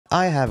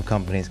I have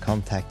companies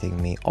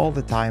contacting me all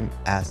the time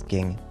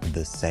asking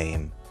the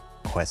same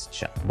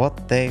question.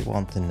 What they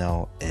want to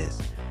know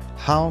is,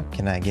 how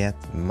can I get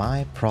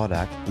my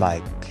product,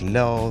 like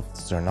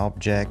clothes or an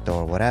object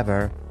or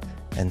whatever,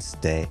 and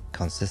stay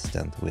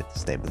consistent with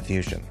Stable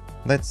Diffusion?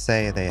 Let's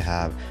say they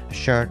have a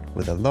shirt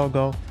with a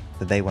logo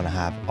that they want to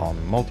have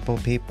on multiple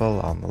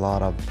people, on a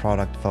lot of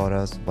product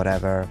photos,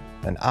 whatever,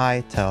 and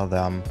I tell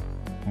them,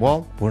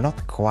 well, we're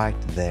not quite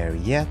there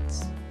yet,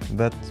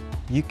 but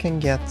you can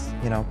get,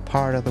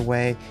 part of the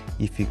way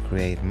if you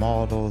create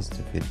models,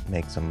 if you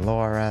make some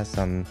LoRa's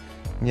and,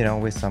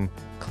 with some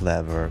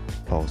clever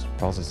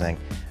post-processing.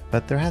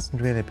 But there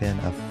hasn't really been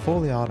a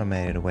fully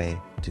automated way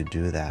to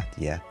do that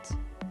yet.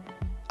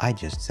 I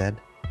just said,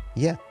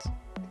 yet.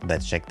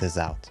 Let's check this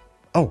out.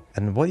 Oh,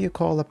 and what do you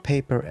call a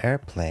paper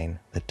airplane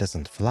that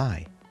doesn't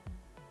fly?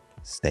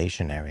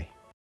 Stationary.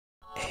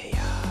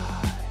 AI.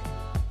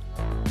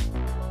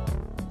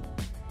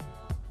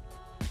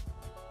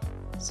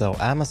 So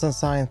Amazon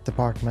Science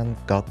Department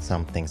got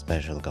something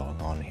special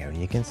going on here.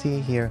 You can see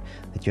here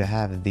that you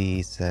have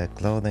these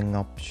clothing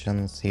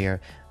options here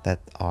that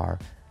are,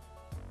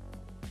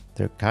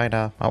 they're kind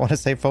of, I want to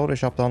say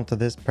photoshopped onto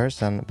this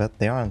person, but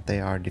they aren't. They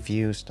are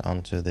diffused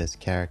onto this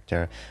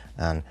character.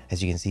 And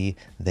as you can see,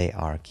 they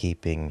are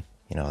keeping,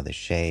 the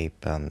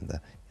shape and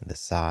the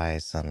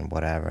size and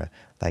whatever,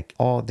 like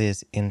all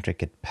these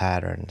intricate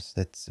patterns.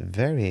 That's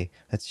very,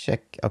 let's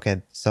check.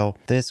 Okay, so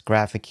this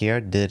graphic here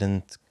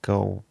didn't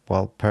go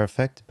well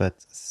perfect, but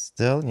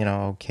still,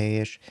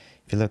 okay-ish.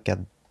 If you look at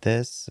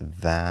this,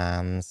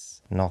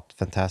 Vans, not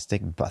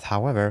fantastic, but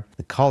however,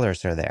 the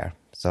colors are there.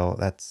 So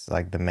that's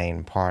like the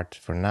main part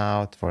for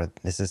now.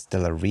 This is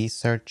still a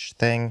research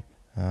thing.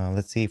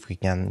 Let's see if we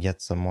can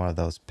get some more of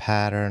those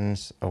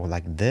patterns. Oh,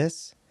 like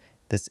this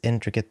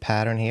intricate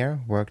pattern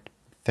here worked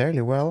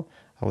fairly well,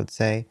 I would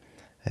say.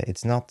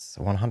 It's not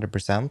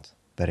 100%,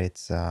 but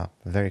it's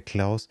very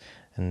close.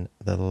 And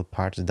the little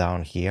parts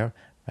down here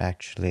are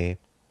actually,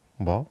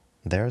 well,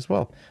 there as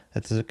well.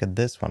 Let's look at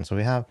this one. So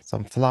we have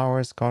some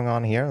flowers going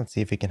on here. Let's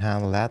see if we can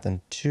handle that. And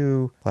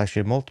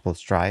actually multiple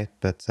stripes,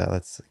 but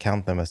let's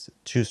count them as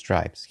 2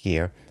 stripes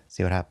here.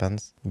 See what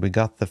happens. We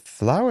got the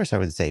flowers, I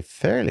would say,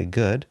 fairly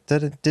good.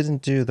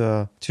 Didn't do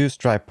the 2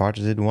 stripe part.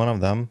 I did one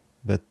of them.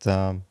 But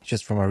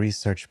just from a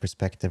research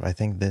perspective, I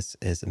think this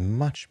is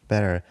much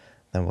better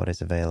than what is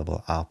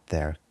available out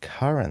there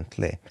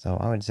currently. So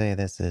I would say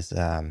this is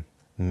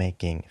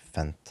making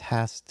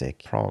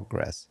fantastic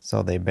progress.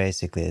 So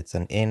it's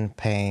an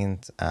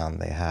in-paint,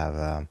 and they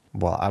have,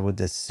 well, I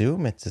would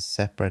assume it's a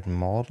separate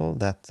model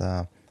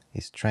that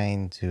is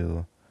trained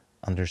to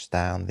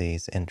understand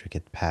these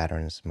intricate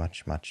patterns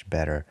much, much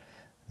better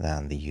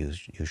than the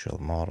usual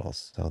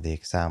models. So the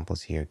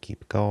examples here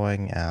keep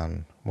going,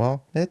 and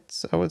well,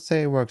 I would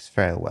say it works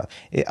very well.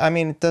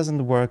 It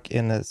doesn't work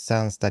in a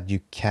sense that you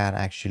can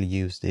actually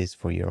use this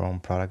for your own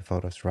product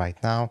photos right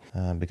now,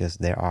 because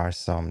there are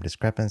some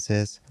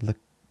discrepancies.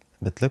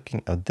 But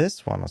looking at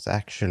this one was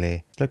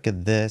actually, look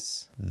at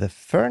this, the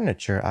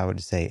furniture, I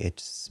would say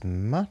it's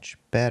much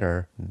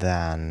better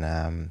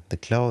than the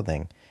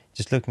clothing.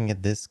 Just looking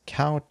at this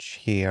couch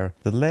here,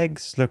 the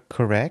legs look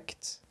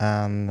correct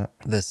and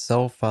the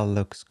sofa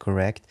looks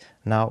correct.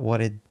 Now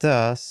what it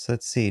does,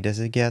 let's see, does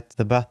it get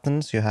the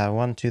buttons? You have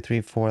 1, 2, 3,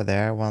 4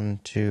 there, 1,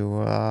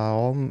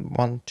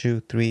 2,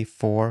 3,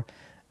 4,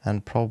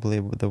 and probably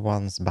the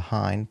ones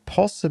behind.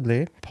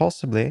 Possibly,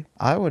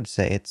 I would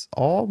say it's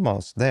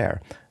almost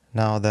there.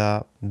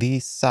 Now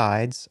these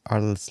sides are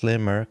a little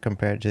slimmer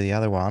compared to the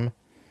other one,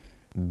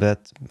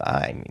 but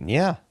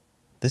yeah,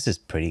 this is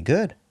pretty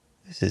good.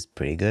 This is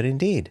pretty good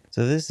indeed.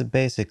 So this is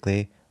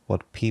basically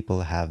what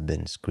people have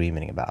been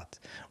screaming about.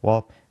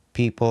 Well,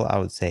 people, I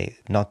would say,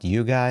 not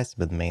you guys,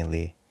 but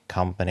mainly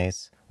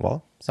companies.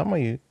 Well, some of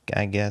you,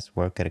 I guess,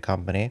 work at a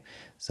company,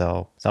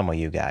 so some of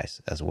you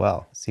guys as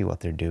well. See what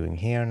they're doing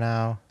here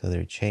now. So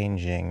they're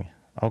changing,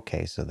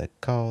 okay, so the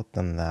coat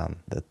and then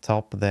the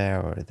top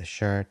there, or the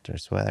shirt or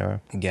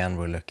sweater. Again,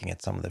 we're looking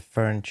at some of the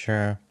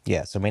furniture.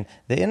 Yeah, so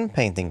the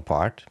in-painting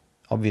part,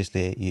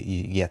 obviously,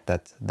 you get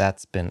that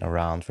that's been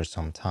around for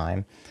some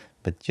time,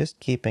 but just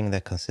keeping the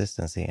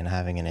consistency and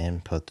having an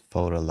input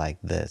photo like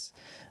this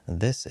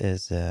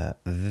is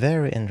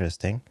very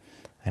interesting,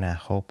 and I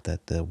hope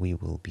that we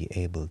will be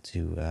able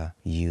to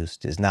use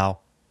this. Now,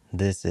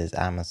 this is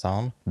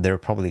Amazon. They're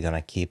probably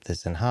gonna keep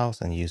this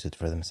in-house and use it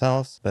for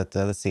themselves, but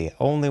let's see.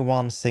 Only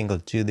one single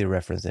 2D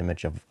reference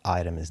image of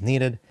item is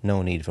needed.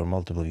 No need for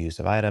multiple views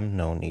of item.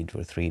 No need for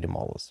 3D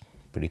models.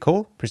 Pretty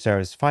cool.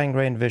 Preserves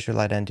fine-grained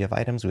visual identity of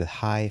items with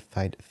high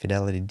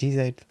fidelity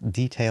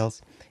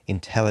details.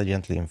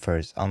 Intelligently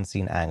infers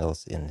unseen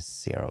angles in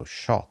 0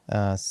 shot.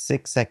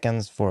 6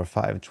 seconds for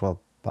 512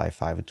 by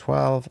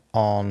 512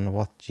 on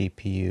what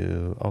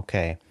GPU?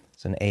 Okay,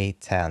 it's an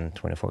A10,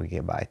 24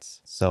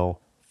 gigabytes. So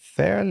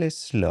fairly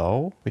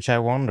slow, which I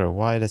wonder,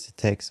 why does it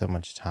take so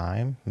much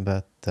time?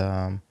 But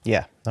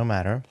yeah, no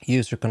matter.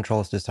 User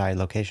controls desired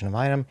location of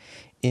item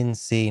in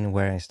scene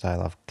wearing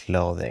style of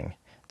clothing.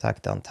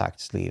 tucked,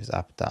 untucked, sleeves,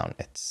 up, down,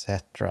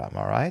 etc. Am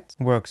I right?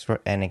 Works for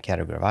any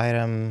category of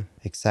item.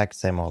 Exact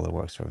same model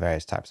works for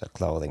various types of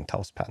clothing,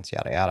 toast pants,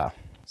 yada yada.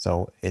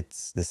 So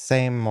it's the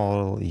same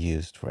model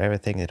used for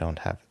everything. They don't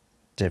have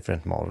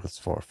different models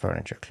for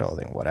furniture,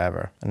 clothing,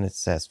 whatever. And it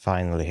says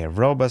finally here,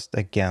 robust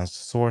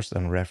against source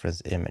and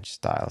reference image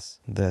styles.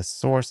 The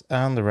source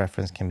and the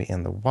reference can be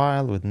in the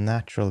wild with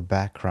natural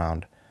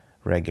background,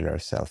 regular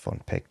cell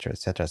phone picture,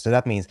 etc. So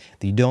that means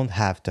that you don't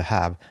have to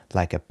have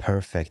like a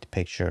perfect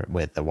picture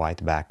with a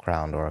white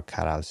background or a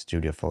cutout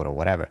studio photo,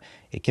 whatever.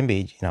 It can be,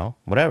 you know,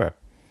 whatever.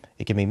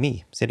 It can be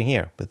me sitting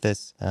here with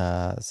this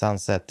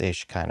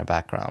sunset-ish kind of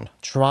background.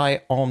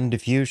 Try on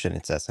diffusion,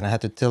 it says, and I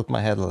had to tilt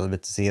my head a little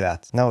bit to see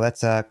that. No,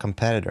 that's a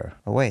competitor.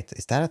 Oh wait,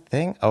 is that a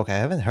thing? Okay, I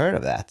haven't heard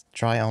of that.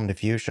 Try on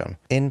diffusion.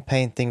 In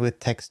painting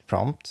with text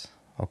prompt.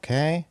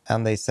 Okay,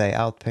 and they say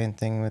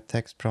outpainting with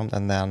text prompt,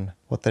 and then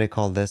what do they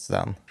call this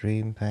then?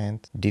 Dream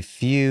paint.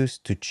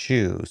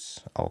 Diffuse-To-Choose.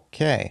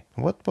 Okay,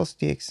 what was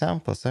the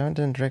examples? I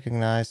didn't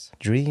recognize.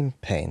 Dream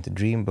paint,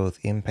 dream both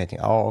in painting.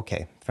 Oh,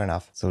 okay, fair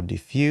enough. So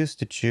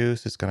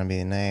Diffuse-To-Choose is going to be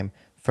the name.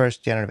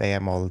 First generative AI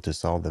model to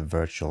solve the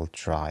virtual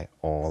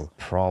try-all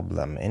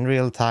problem in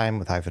real time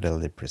with high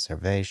fidelity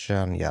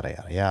preservation, yada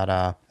yada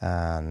yada,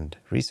 and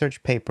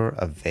research paper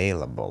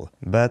available.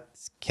 But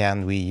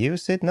can we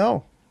use it?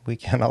 No. We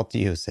cannot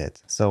use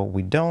it. So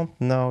we don't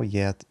know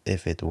yet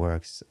if it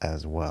works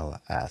as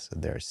well as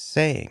they're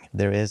saying.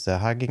 There is a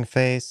Hugging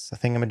Face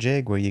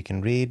thingamajig where you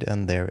can read,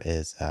 and there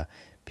is a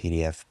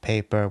PDF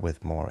paper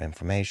with more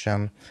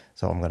information.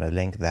 So I'm going to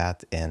link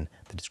that in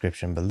the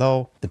description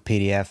below. The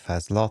PDF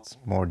has lots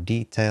more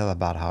detail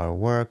about how it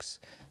works.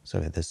 So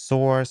the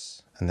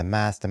source and the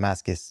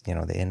mask is, you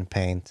know, the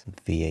in-paint,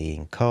 VA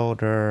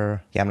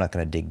encoder. Yeah, I'm not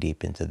going to dig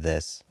deep into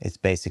this. It's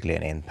basically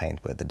an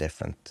in-paint with a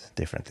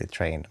differently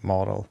trained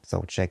model.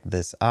 So check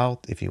this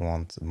out if you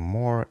want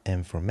more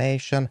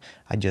information.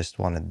 I just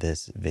wanted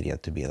this video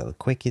to be a little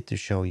quickie to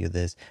show you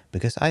this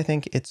because I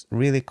think it's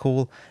really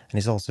cool, and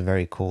it's also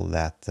very cool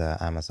that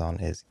Amazon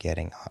is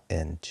getting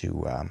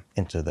into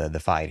the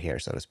fight here,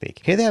 so to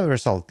speak. Here they have a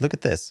result. Look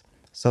at this.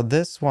 So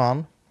this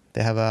one,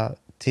 they have a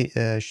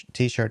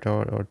t-shirt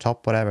or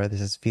top, whatever.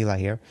 This is Fila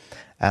here,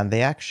 and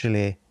they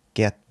actually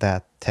get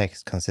that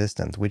text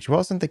consistent, which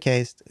wasn't the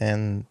case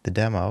in the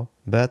demo.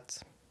 But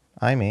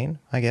I mean,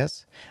 I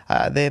guess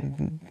they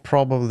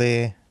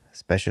probably,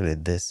 especially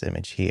this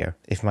image here,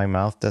 if my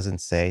mouth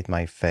doesn't say it,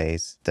 my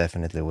face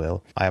definitely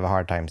will. I have a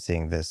hard time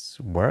seeing this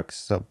works,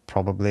 so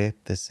probably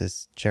this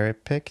is cherry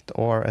picked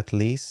or at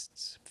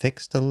least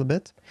fixed a little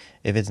bit.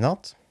 If it's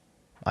not,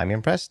 I'm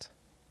impressed.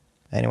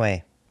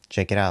 Anyway,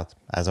 check it out.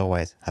 As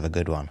always, have a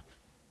good one.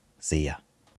 See ya.